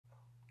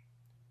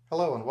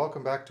Hello and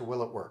welcome back to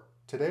Will It Work.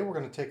 Today we're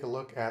going to take a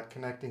look at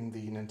connecting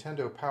the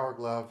Nintendo Power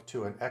Glove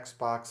to an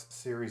Xbox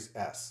Series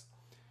S.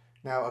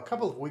 Now, a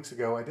couple of weeks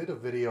ago I did a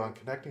video on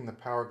connecting the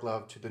Power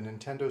Glove to the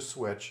Nintendo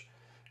Switch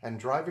and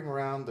driving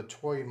around the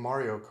toy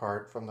Mario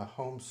Kart from the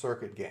Home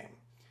Circuit game.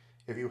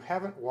 If you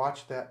haven't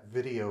watched that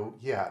video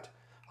yet,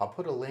 I'll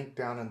put a link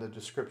down in the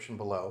description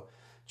below.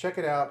 Check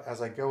it out as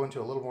I go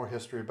into a little more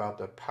history about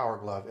the Power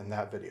Glove in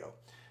that video.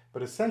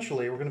 But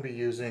essentially we're going to be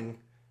using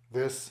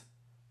this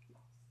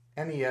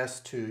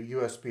NES to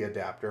USB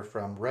adapter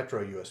from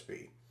Retro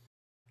USB.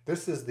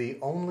 This is the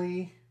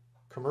only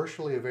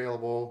commercially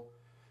available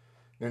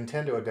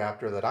Nintendo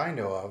adapter that I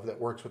know of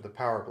that works with the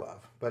Power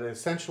Glove, but it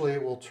essentially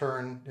will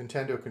turn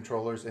Nintendo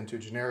controllers into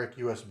generic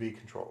USB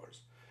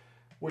controllers,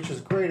 which is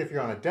great if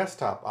you're on a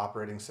desktop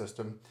operating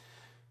system,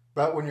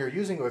 but when you're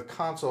using it with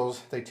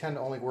consoles, they tend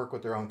to only work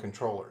with their own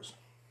controllers.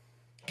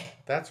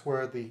 That's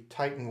where the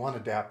Titan One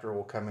adapter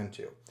will come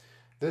into.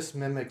 This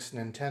mimics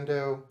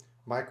Nintendo,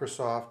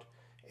 Microsoft,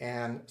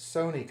 and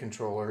Sony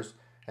controllers,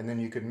 and then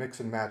you can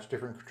mix and match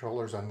different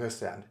controllers on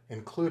this end,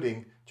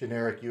 including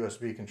generic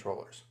USB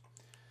controllers.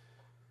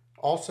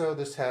 Also,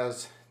 this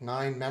has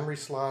 9 memory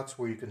slots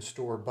where you can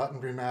store button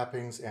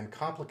remappings and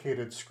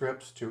complicated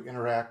scripts to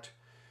interact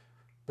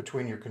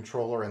between your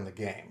controller and the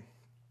game.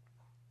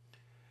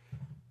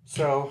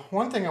 So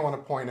one thing I want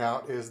to point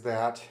out is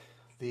that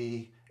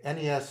the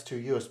NES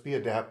to USB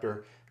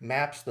adapter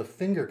maps the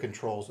finger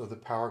controls of the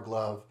Power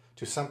Glove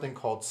to something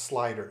called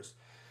sliders,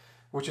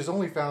 which is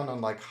only found on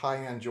like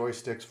high-end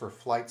joysticks for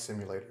flight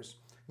simulators.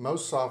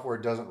 Most software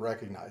doesn't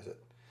recognize it.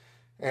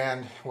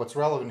 And what's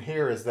relevant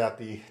here is that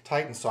the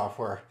Titan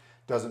software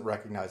doesn't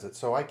recognize it.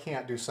 So I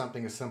can't do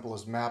something as simple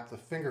as map the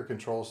finger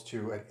controls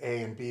to an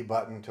A and B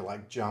button to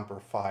like jump or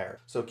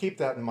fire. So keep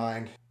that in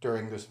mind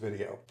during this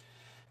video.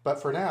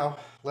 But for now,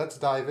 let's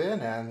dive in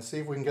and see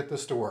if we can get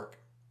this to work.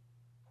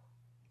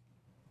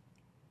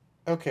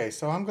 Okay,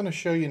 so I'm going to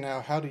show you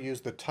now how to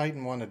use the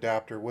Titan One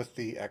adapter with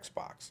the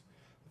Xbox.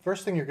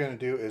 First thing you're going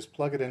to do is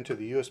plug it into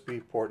the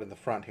USB port in the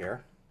front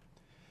here,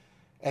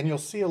 and you'll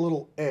see a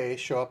little A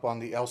show up on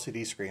the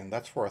LCD screen.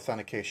 That's for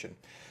authentication.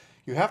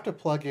 You have to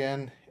plug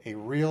in a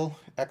real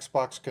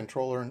Xbox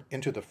controller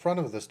into the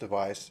front of this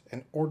device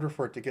in order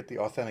for it to get the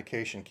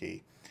authentication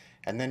key,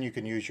 and then you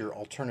can use your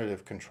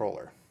alternative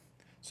controller.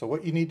 So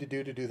what you need to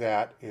do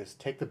that is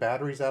take the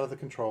batteries out of the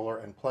controller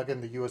and plug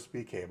in the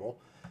USB cable.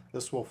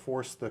 This will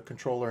force the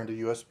controller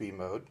into USB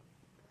mode,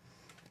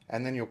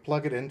 and then you'll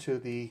plug it into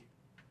the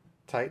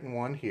Titan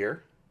One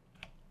here,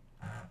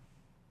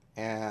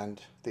 and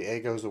the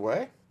A goes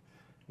away.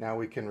 Now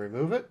we can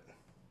remove it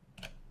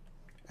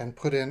and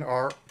put in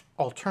our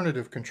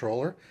alternative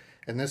controller,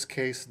 in this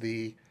case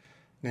the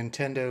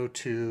Nintendo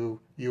to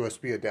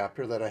USB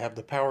adapter that I have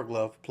the Power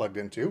Glove plugged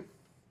into,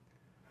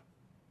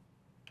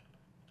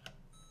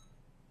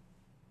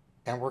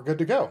 and we're good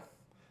to go.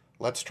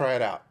 Let's try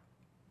it out.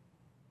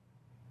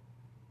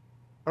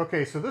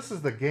 Okay, so this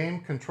is the Game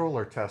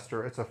Controller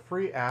Tester. It's a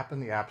free app in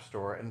the App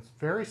Store, and it's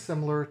very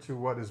similar to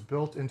what is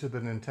built into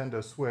the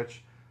Nintendo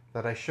Switch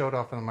that I showed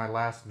off in my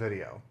last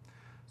video.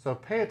 So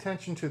pay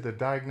attention to the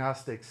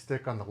diagnostic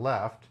stick on the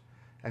left,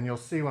 and you'll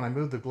see when I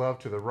move the glove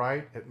to the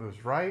right, it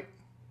moves right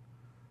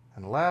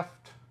and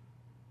left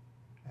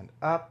and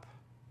up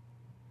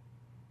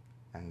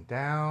and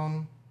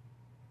down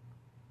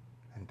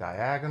and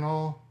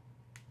diagonal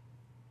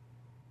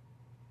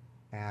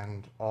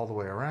and all the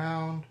way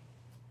around.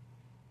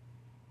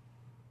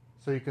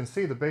 So you can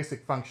see the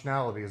basic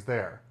functionality is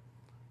there.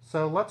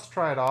 So let's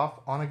try it off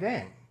on a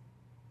game.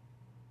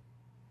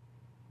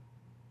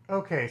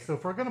 Okay, so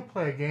if we're going to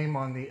play a game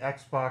on the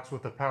Xbox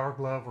with the Power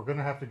Glove, we're going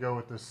to have to go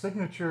with the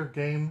signature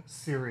game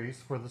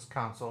series for this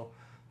console,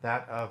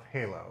 that of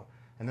Halo.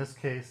 In this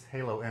case,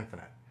 Halo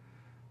Infinite.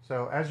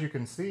 So as you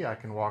can see, I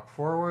can walk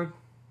forward,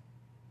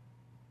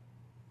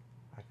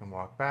 I can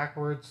walk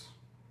backwards,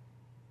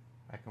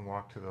 I can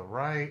walk to the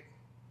right,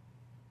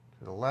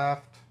 to the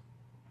left.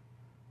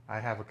 I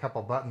have a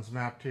couple buttons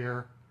mapped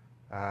here,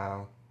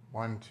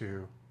 one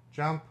to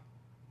jump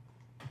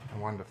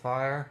and one to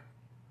fire.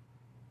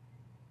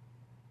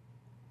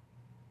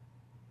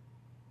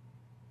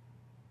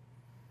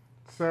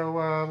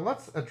 So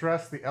let's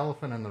address the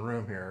elephant in the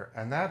room here,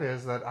 and that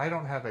is that I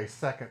don't have a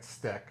second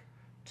stick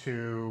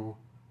to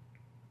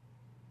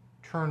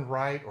turn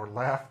right or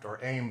left or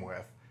aim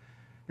with,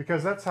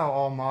 because that's how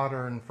all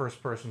modern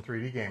first-person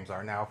 3D games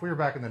are. Now, if we were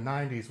back in the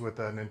 90s with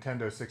a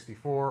Nintendo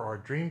 64 or a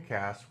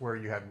Dreamcast where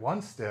you had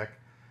one stick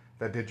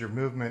that did your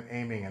movement,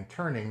 aiming, and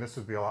turning, this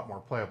would be a lot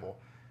more playable.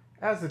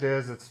 As it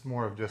is, it's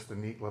more of just a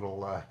neat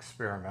little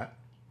experiment.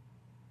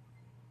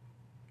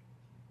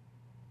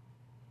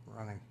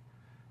 Running.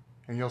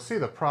 And you'll see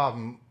the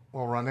problem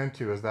we'll run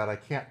into is that I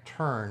can't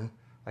turn.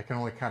 I can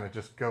only kind of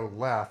just go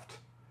left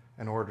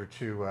in order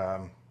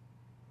to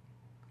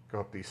go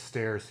up these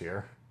stairs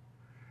here.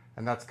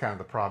 And that's kind of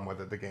the problem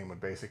with it. The game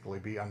would basically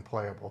be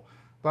unplayable.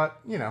 But,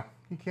 you know,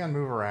 you can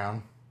move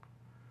around.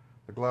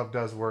 The glove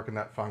does work in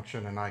that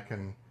function, and I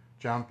can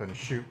jump and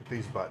shoot with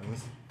these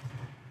buttons.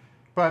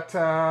 But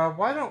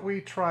why don't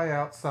we try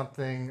out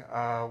something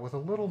with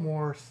a little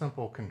more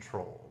simple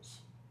controls?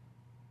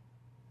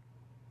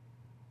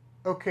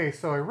 Okay,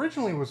 so I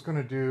originally was going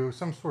to do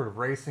some sort of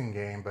racing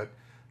game, but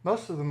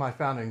most of them I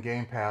found in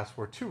Game Pass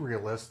were too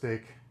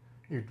realistic.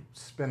 You'd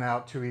spin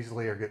out too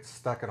easily or get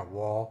stuck in a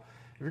wall.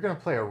 If you're going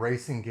to play a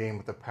racing game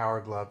with the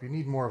Power Glove, you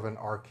need more of an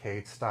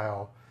arcade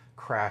style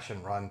crash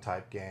and run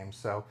type game.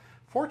 So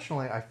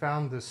fortunately, I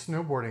found this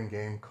snowboarding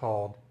game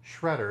called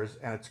Shredders,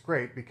 and it's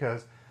great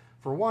because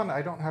for one,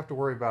 I don't have to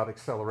worry about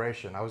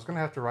acceleration. I was going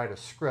to have to write a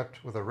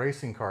script with a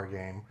racing car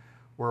game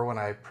where when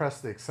I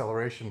pressed the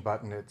acceleration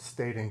button, it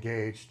stayed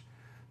engaged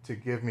to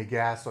give me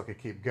gas so I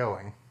could keep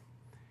going.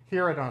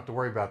 Here I don't have to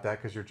worry about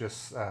that because you're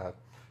just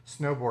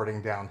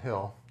snowboarding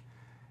downhill.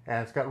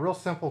 And it's got real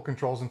simple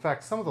controls. In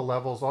fact, some of the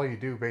levels, all you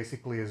do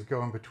basically is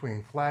go in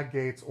between flag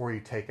gates or you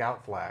take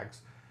out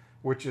flags,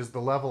 which is the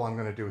level I'm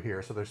going to do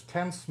here. So there's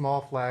 10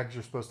 small flags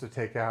you're supposed to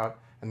take out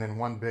and then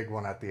one big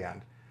one at the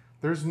end.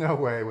 There's no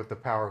way with the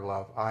Power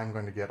Glove I'm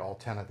going to get all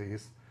 10 of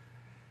these.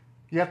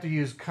 You have to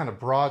use kind of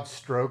broad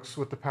strokes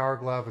with the Power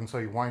Glove, and so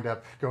you wind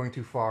up going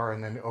too far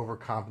and then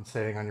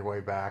overcompensating on your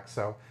way back.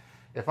 So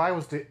if I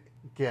was to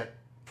get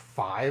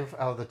 5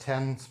 out of the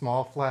 10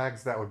 small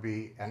flags, that would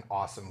be an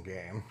awesome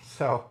game.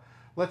 So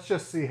let's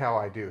just see how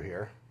I do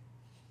here.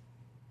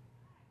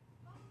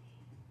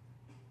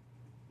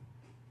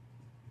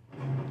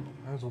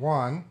 There's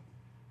one.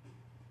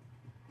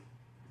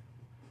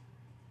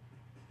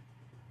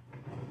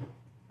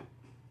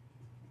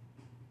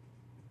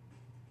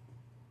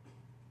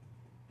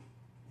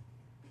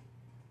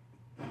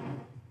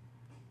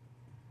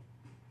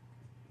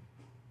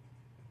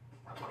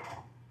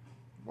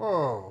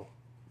 Whoa.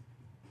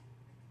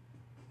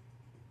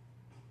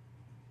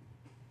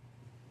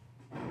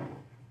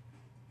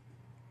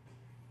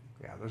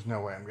 Yeah, there's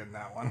no way I'm getting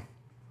that one.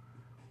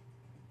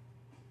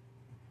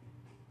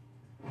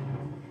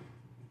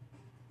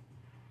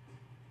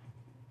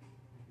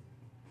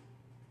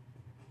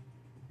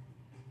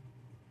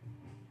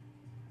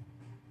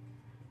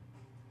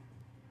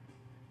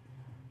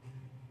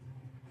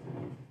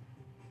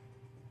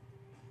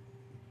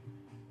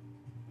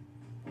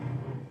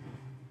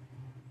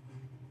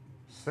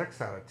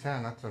 Six out of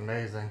 10, that's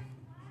amazing.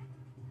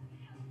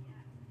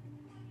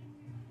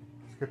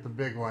 Let's get the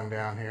big one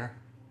down here.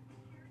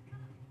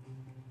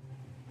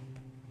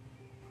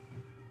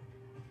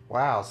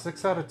 Wow,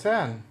 6 out of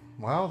 10.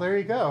 Well, there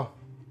you go.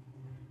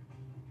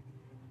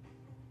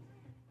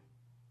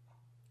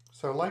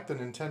 So like the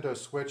Nintendo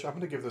Switch, I'm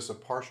going to give this a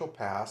partial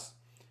pass.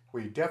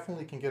 We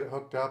definitely can get it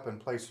hooked up and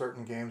play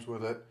certain games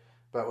with it,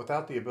 but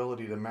without the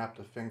ability to map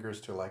the fingers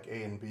to like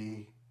A and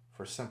B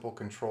for simple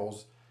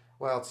controls,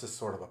 well, it's just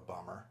sort of a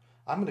bummer.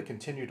 I'm going to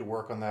continue to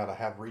work on that. I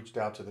have reached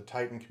out to the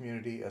Titan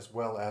community as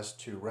well as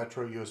to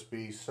Retro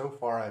USB. So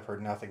far, I've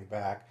heard nothing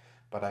back,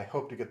 but I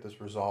hope to get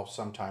this resolved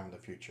sometime in the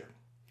future.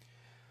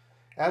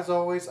 As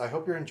always, I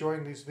hope you're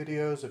enjoying these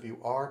videos. If you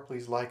are,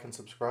 please like and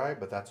subscribe,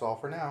 but that's all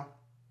for now.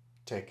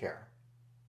 Take care.